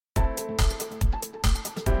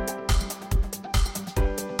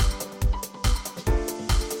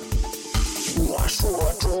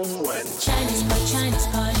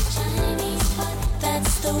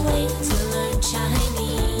the way to learn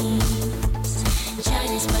Chinese.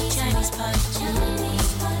 ChinesePod, ChinesePod,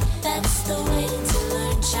 ChinesePod. That's the way to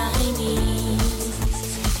learn Chinese.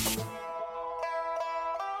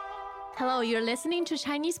 Hello, you're listening to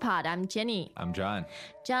ChinesePod. I'm Jenny. I'm John.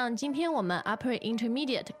 这样，今天我们 Upper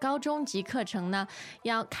Intermediate 高中级课程呢，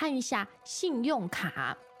要看一下信用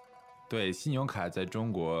卡。对，信用卡在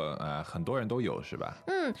中国很多人都有是吧？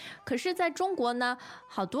可是在中国呢，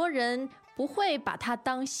好多人不会把它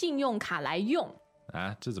当信用卡来用。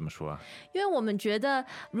啊，这怎么说？因为我们觉得，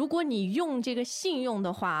如果你用这个信用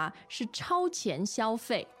的话，是超前消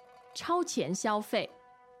费。超前消费。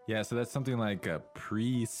Yeah, so that's something like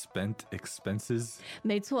pre-spent expenses.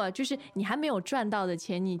 没错，就是你还没有赚到的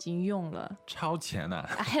钱，你已经用了。超前啊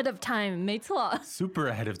Ahead of time， 没错。Super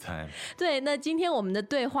ahead of time. 对，那今天我们的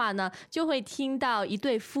对话呢，就会听到一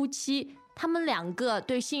对夫妻，他们两个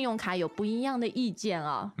对信用卡有不一样的意见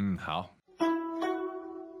啊。好。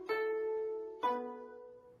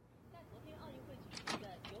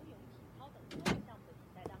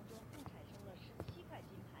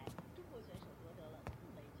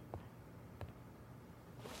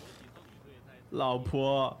老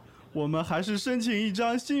婆，我们还是申请一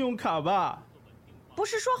张信用卡吧。不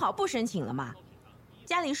是说好不申请了吗？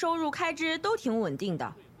家里收入开支都挺稳定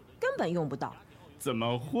的，根本用不到。怎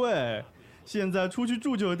么会？现在出去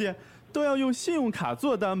住酒店都要用信用卡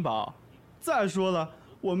做担保。再说了，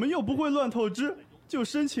我们又不会乱透支，就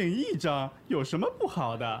申请一张，有什么不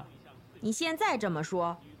好的？你现在这么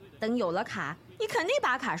说，等有了卡，你肯定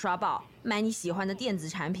把卡刷爆，买你喜欢的电子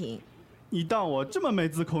产品。你当我这么没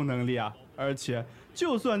自控能力啊？而且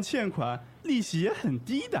就算欠款，利息也很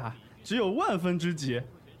低的，只有万分之几，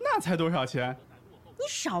那才多少钱？你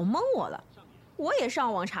少蒙我了，我也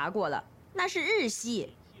上网查过了，那是日息，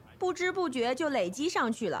不知不觉就累积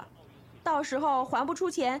上去了，到时候还不出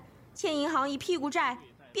钱，欠银行一屁股债，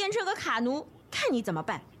变成个卡奴，看你怎么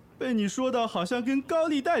办？被你说的好像跟高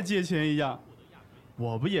利贷借钱一样，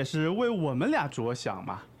我不也是为我们俩着想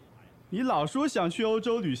吗？你老说想去欧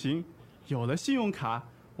洲旅行，有了信用卡，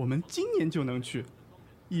我们今年就能去，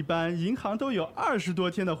一般银行都有20多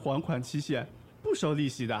天的还款期限，不收利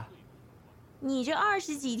息的。你这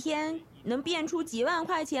20几天能变出几万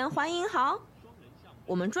块钱还银行？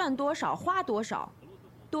我们赚多少花多少，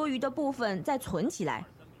多余的部分再存起来。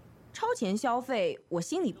超前消费，我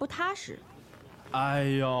心里不踏实。哎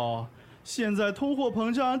呦，现在通货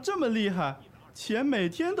膨胀这么厉害，钱每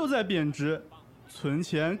天都在贬值，存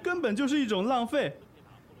钱根本就是一种浪费。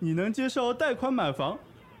你能接受贷款买房，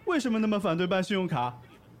为什么那么反对办信用卡？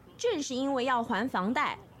正是因为要还房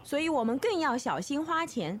贷，所以我们更要小心花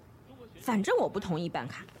钱。反正我不同意办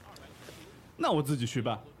卡。那我自己去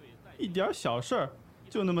办，一点小事儿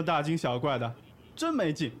就那么大惊小怪的，真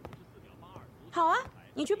没劲。好啊，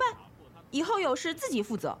你去办，以后有事自己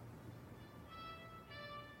负责。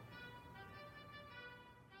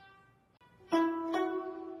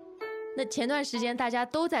那前段时间大家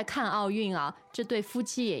都在看奥运啊，这对夫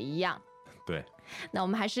妻也一样。对。那我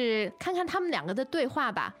们还是看看他们两个的对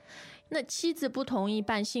话吧。那妻子不同意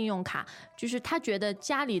办信用卡，就是她觉得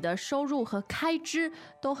家里的收入和开支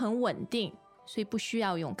都很稳定，所以不需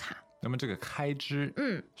要用卡。那么这个开支，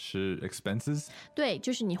是 expenses？ 对，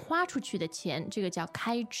就是你花出去的钱，这个叫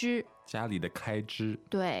开支。家里的开支。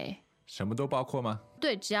对。什么都包括吗？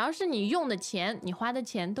对，只要是你用的钱，你花的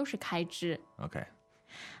钱都是开支。OK。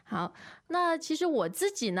好，那其实我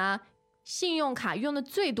自己呢，信用卡用的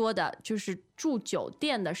最多的就是住酒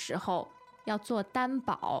店的时候要做担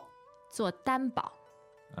保。做担保。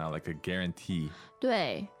Like a guarantee.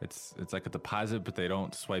 对。It's like a deposit, but they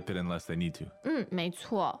don't swipe it unless they need to. 没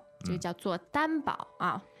错，这个叫做担保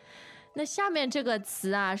啊。那下面这个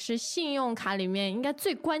词啊，是信用卡里面应该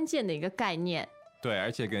最关键的一个概念。对，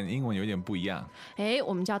而且跟英文有点不一样。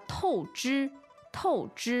我们叫透支。透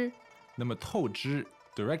支。那么透支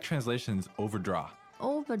direct translation is overdraw.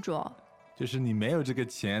 就是你没有这个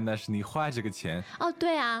钱，但是你花这个钱。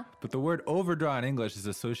对啊。But the word overdraw in English is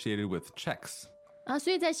associated with checks.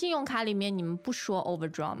 所以在信用卡里面你们不说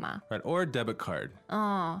overdraw 吗？ Right, or a debit card.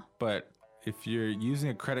 But if you're using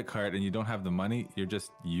a credit card and you don't have the money, you're just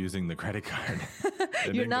using the credit card.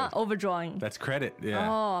 You're not overdrawing. That's credit,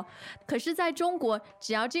 yeah. 可是在中国，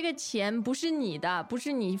只要这个钱不是你的，不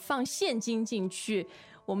是你放现金进去，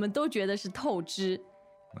我们都觉得是透支。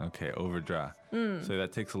Okay, overdraw. So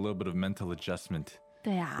that takes a little bit of mental adjustment.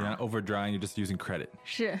 对啊。You're not overdrawing, you're just using credit.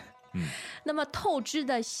 是。那么透支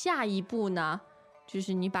的下一步呢，就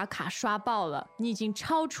是你把卡刷爆了，你已经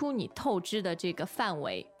超出你透支的这个范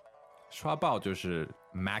围。刷爆就是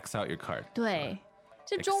max out your card. 对。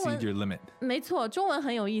这中文 exceed your limit 没错，中文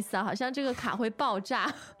很有意思啊，好像这个卡会爆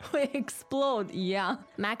炸，会 explode 一样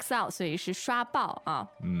 ，max out， 所以是刷爆啊。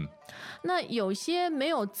那有些没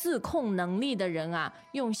有自控能力的人啊，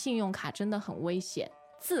用信用卡真的很危险。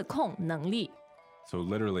自控能力 ，so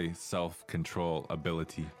literally self-control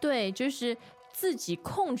ability。对，就是自己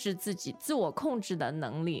控制自己、自我控制的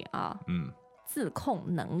能力啊。自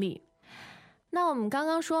控能力。那我们刚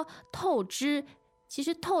刚说透支。其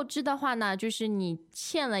实透支的话呢，就是你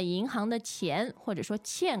欠了银行的钱，或者说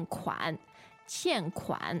欠款。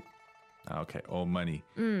OK, owe money。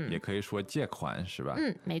也可以说借款是吧？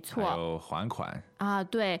没错。还有还款啊，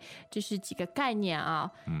对，这是几个概念啊。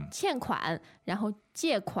欠款，然后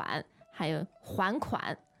借款，还有还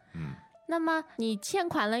款。那么你欠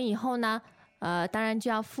款了以后呢，当然就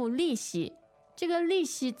要付利息。这个利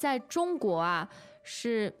息在中国啊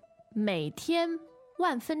是每天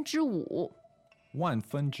5/1000。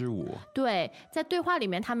5/1000。对，在对话里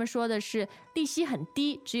面他们说的是利息很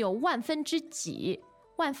低，只有1/1000几。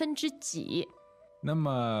那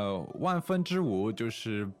么5/1000就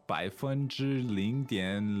是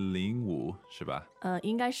0.05%是吧？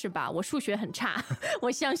应该是吧，我数学很差，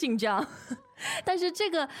我相信这样。但是这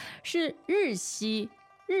个是日息。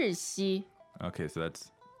Okay, so that's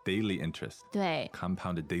daily interest. 对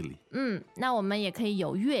 ，compounded daily. 那我们也可以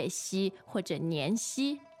有月息或者年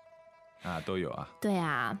息。都有啊。对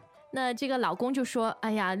啊，那这个老公就说：“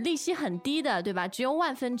哎呀，利息很低的，对吧？只有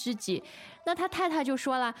1/1000几。”那他太太就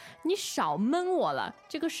说了：“你少蒙我了，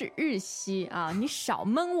这个是日息啊，你少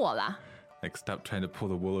蒙我了。” Like stop trying to pull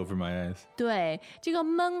the wool over my eyes. 对，这个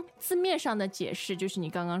蒙字面上的解释就是你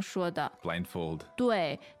刚刚说的 blindfold。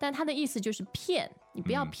对，但他的意思就是骗，你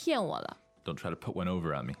不要骗我了。Don't try to put one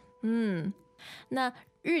over on me. 那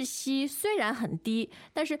日息虽然很低，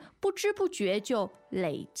但是不知不觉就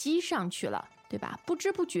累积上去了，对吧？不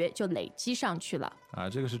知不觉就累积上去了。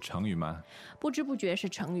这个是成语吗？不知不觉是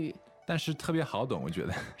成语，但是特别好懂，我觉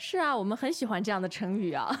得。是啊，我们很喜欢这样的成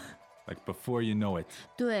语啊。Like before you know it.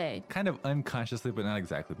 对 ，kind of unconsciously, but not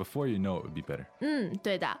exactly. Before you know it would be better.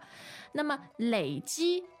 对的。那么累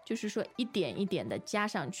积就是说一点一点的加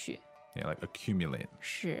上去。Yeah, like accumulate.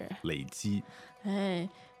 是累积。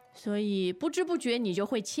所以不知不觉你就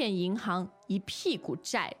会欠银行一屁股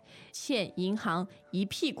债，欠银行一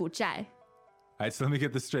屁股债。Alright, so let me get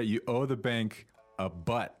this straight. You owe the bank a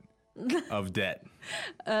butt of debt.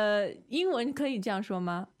 英文可以这样说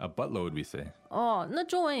吗？ A buttload, we say. 那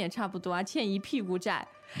中文也差不多啊，欠一屁股债。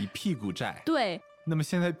一屁股债。对。那么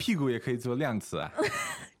现在屁股也可以做量词啊。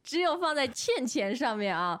只有放在欠钱上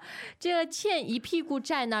面啊。这个欠一屁股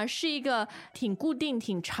债呢，是一个挺固定、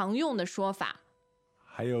挺常用的说法。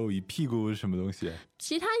还有一屁股是什么东西？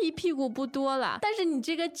其他一屁股不多了，但是你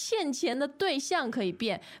这个欠钱的对象可以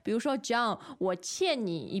变，比如说 John， 我欠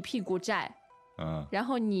你一屁股债。然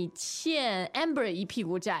后你欠 Amber 一屁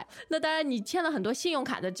股债，那当然你欠了很多信用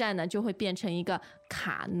卡的债呢，就会变成一个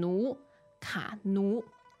卡奴。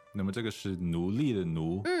那么这个是奴隶的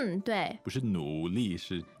奴。对，不是奴隶，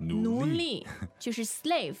是奴隶就是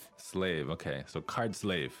slave。 slave, okay, so card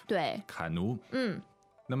slave。 对，卡奴。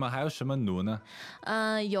那么还有什么奴呢？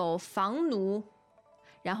有房奴，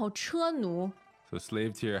然后车奴。So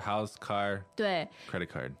slave to your house, car, 对 credit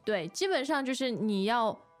card。 对，基本上就是你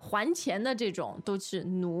要还钱的这种都是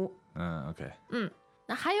奴。OK。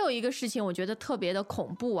那还有一个事情我觉得特别的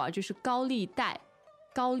恐怖啊，就是高利贷。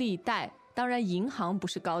当然银行不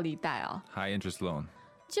是高利贷啊。High interest loan。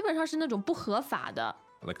 基本上是那种不合法的。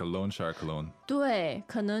Like a loan shark loan。 对，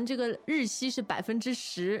可能这个日息是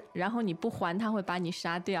10%，然后你不还他会把你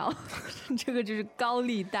杀掉。这个就是高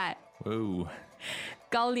利贷。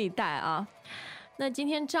高利贷啊。那今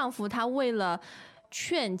天丈夫他为了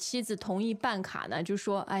劝妻子同意办卡呢，就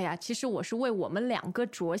说：“哎呀，其实我是为我们两个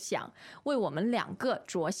着想，为我们两个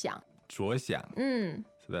着想。”着想。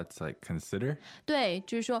So that's like consider。 对，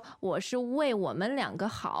就是说我是为我们两个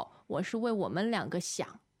好，我是为我们两个想。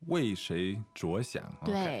为谁着想？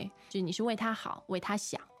对，就你是为他好，为他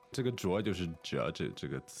想。这个着就是着这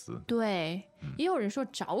个词。对，也有人说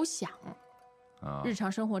着想。日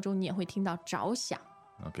常生活中你也会听到着想。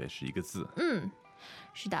OK， 是一个字。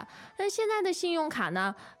是的。但现在的信用卡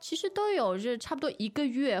呢，其实都有这差不多1个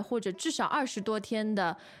月或者至少20多天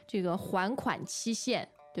的这个还款期限，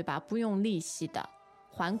对吧？不用利息的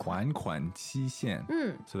还款期限。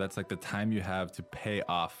So that's like the time you have to pay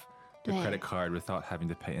off the credit card without having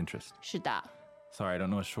to pay interest。 是的。 Sorry, I don't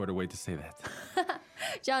know a shorter way to say that。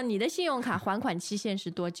 这样你的信用卡还款期限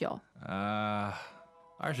是多久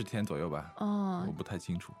？20天左右吧。我不太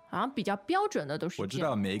清楚。好像比较标准的都是这样。我知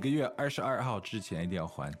道每个月22号之前一定要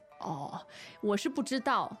还。哦，我是不知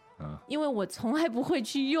道，因为我从来不会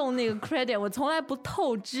去用那个 credit， 我从来不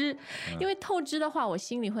透支，因为透支的话，我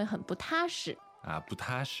心里会很不踏实。不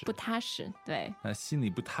踏实。不踏实，对。那心里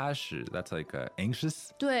不踏实 ，that's like anxious。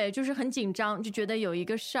对，就是很紧张，就觉得有一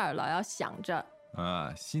个事儿老要想着。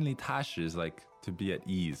心里踏实 is like to be at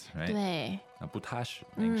ease， right？ 对。那不踏实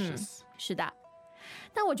 ，anxious。是的。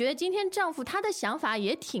但我觉得今天丈夫他的想法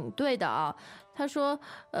也挺对的啊。他说，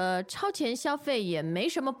超前消费也没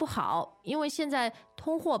什么不好，因为现在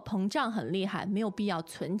通货膨胀很厉害，没有必要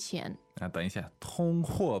存钱。等一下，通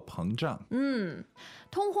货膨胀。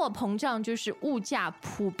通货膨胀就是物价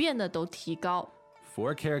普遍的都提高。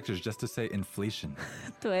Four characters just to say inflation。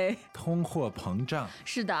对，通货膨胀。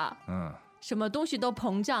是的。什么东西都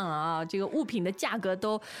膨胀了啊，这个物品的价格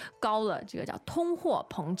都高了，这个叫通货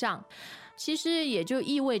膨胀。其实也就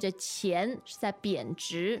意味着钱是在贬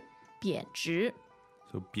值。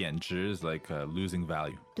So 贬值 is like losing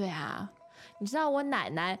value。对啊，你知道我奶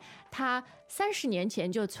奶她30年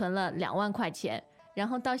前就存了2万块钱，然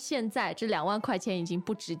后到现在这2万块钱已经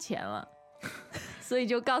不值钱了，所以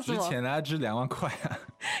就告诉我，值钱啊，值2万块啊。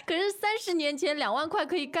可是30年前2万块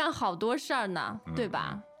可以干好多事儿呢，对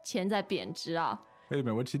吧？钱在贬值啊。Wait a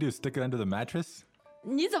minute, what you do? Stick it under the mattress？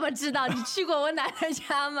 你怎么知道？你去过我奶奶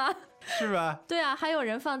家吗？是吧？对啊，还有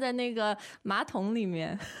人放在那个马桶里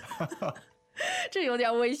面，这有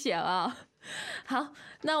点危险啊。好，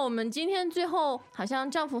那我们今天最后好像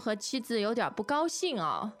丈夫和妻子有点不高兴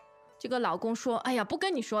啊。这个老公说：“哎呀，不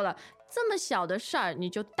跟你说了，这么小的事儿你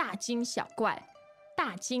就大惊小怪，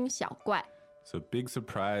大惊小怪。” So big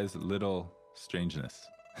surprise, little strangeness.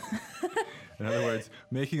 In other words,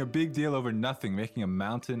 making a big deal over nothing, making a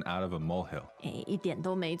mountain out of a molehill. 一点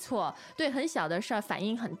都没错，对很小的事儿反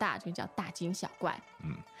应很大，就叫大惊小怪。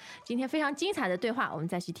今天非常精彩的对话，我们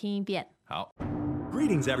再去听一遍。好。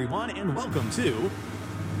Greetings, everyone, and welcome to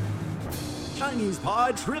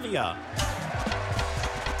ChinesePod Trivia.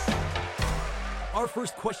 Our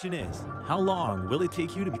first question is, how long will it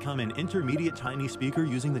take you to become an intermediate Chinese speaker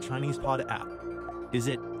using the ChinesePod app? Is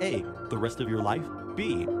it A, the rest of your life?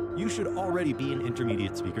 B, you should already be an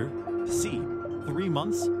intermediate speaker? C, 3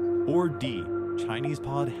 months? Or D,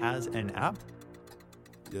 ChinesePod has an app?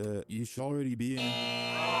 You should already be in.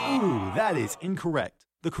 Ooh, that is incorrect.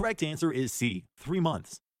 The correct answer is C, 3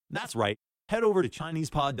 months. That's right. Head over to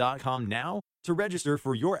ChinesePod.com now to register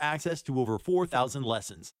for your access to over 4,000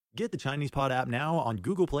 lessons. Get the ChinesePod app now on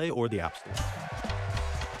Google Play or the App Store.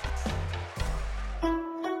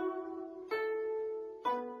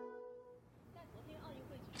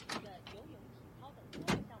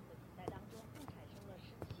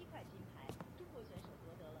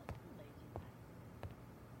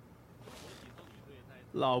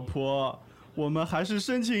 “老婆，我们还是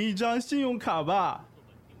申请一张信用卡吧。”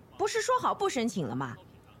不是说好不申请了吗？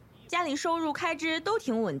家里收入开支都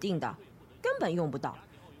挺稳定的，根本用不到。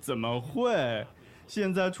怎么会？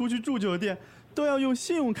现在出去住酒店都要用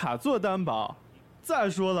信用卡做担保。再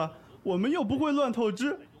说了，我们又不会乱透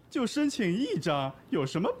支，就申请一张，有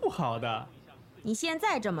什么不好的？你现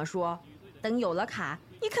在这么说，等有了卡，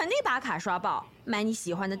你肯定把卡刷爆，买你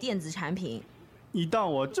喜欢的电子产品。你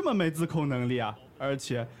当我这么没自控能力啊？而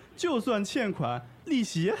且，就算欠款，利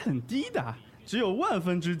息也很低的，只有万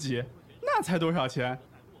分之几，那才多少钱？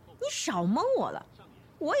你少蒙我了，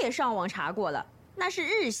我也上网查过了，那是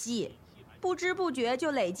日息，不知不觉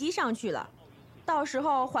就累积上去了，到时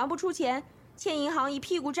候还不出钱，欠银行一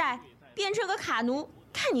屁股债，变成个卡奴，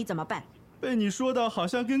看你怎么办。被你说的好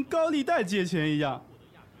像跟高利贷借钱一样，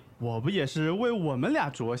我不也是为我们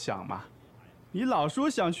俩着想吗？你老说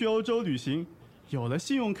想去欧洲旅行，有了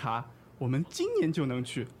信用卡，我们今年就能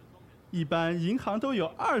去。一般银行都有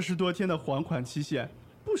20多天的还款期限，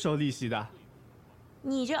不收利息的。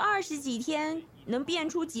你这20几天能变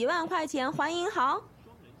出几万块钱还银行？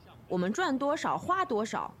我们赚多少花多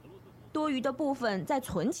少，多余的部分再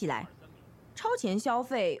存起来。超前消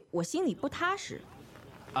费，我心里不踏实。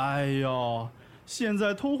哎呦，现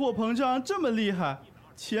在通货膨胀这么厉害，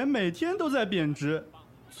钱每天都在贬值，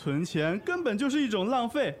存钱根本就是一种浪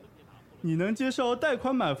费。你能接受贷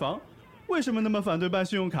款买房，为什么那么反对办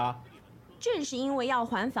信用卡？正是因为要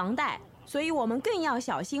还房贷，所以我们更要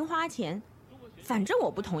小心花钱。反正我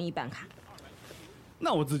不同意办卡。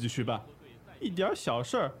那我自己去办，一点小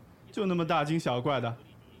事儿就那么大惊小怪的，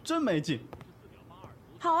真没劲。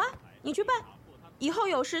好啊，你去办，以后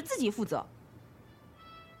有事自己负责。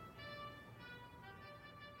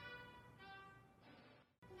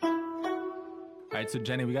All right, so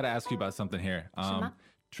Jenny, we got to ask you about something here. 什么？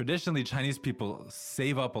 traditionally Chinese people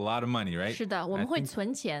save up a lot of money, right? 是的，我们会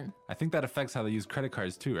存钱。 I think that affects how they use credit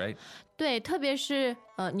cards too, right? 对，特别是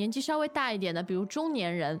年纪稍微大一点的，比如中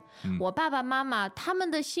年人，我爸爸妈妈他们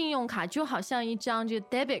的信用卡就好像一张这个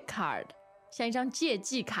debit card， 像一张借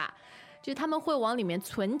记卡，就他们会往里面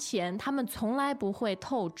存钱，他们从来不会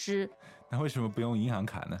透支。那为什么不用银行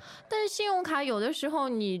卡呢？但是信用卡有的时候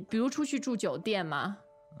你比如出去住酒店嘛，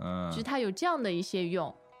就是它有这样的一些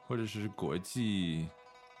用。或者是国际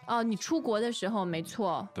哦，你出国的时候没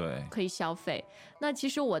错，对，可以消费。那其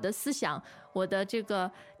实我的思想，我的这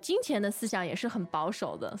个金钱的思想也是很保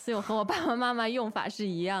守的，所以我和我爸爸妈妈用法是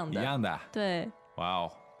一样的。一样的。对，哇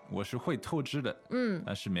哦，我是会透支的，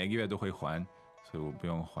但是每个月都会还，所以我不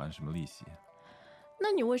用还什么利息。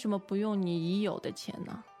那你为什么不用你已有的钱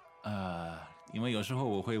呢？因为有时候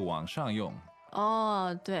我会网上用，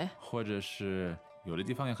哦，对，或者是有的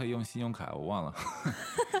地方也可以用信用卡，我忘了，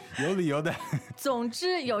有理由的。总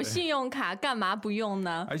之有信用卡干嘛不用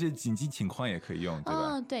呢？而且紧急情况也可以用，对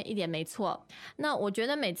吧？对，一点没错。那我觉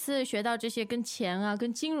得每次学到这些跟钱啊、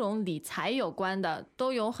跟金融理财有关的，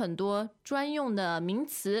都有很多专用的名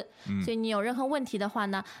词，所以你有任何问题的话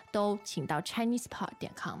呢，都请到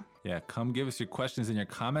ChinesePod.com。Yeah, come give us your questions and your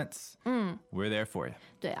comments. We're there for you.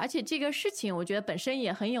 对，而且这个事情我觉得本身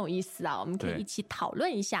也很有意思啊，我们可以一起讨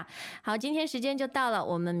论一下。好，今天时间就到了，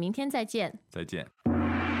我们明天再见。再见。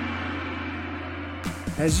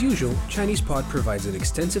As usual, ChinesePod provides an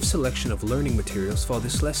extensive selection of learning materials for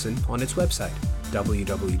this lesson on its website,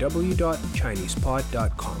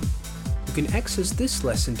 www.chinesepod.com. You can access this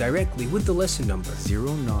lesson directly with the lesson number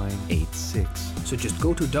 0986. So just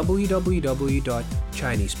go to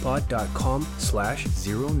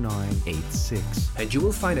www.chinesepod.com/0986 and you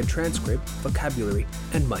will find a transcript, vocabulary,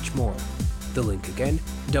 and much more. The link again,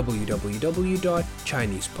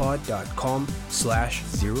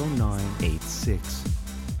 www.chinesepod.com/0986.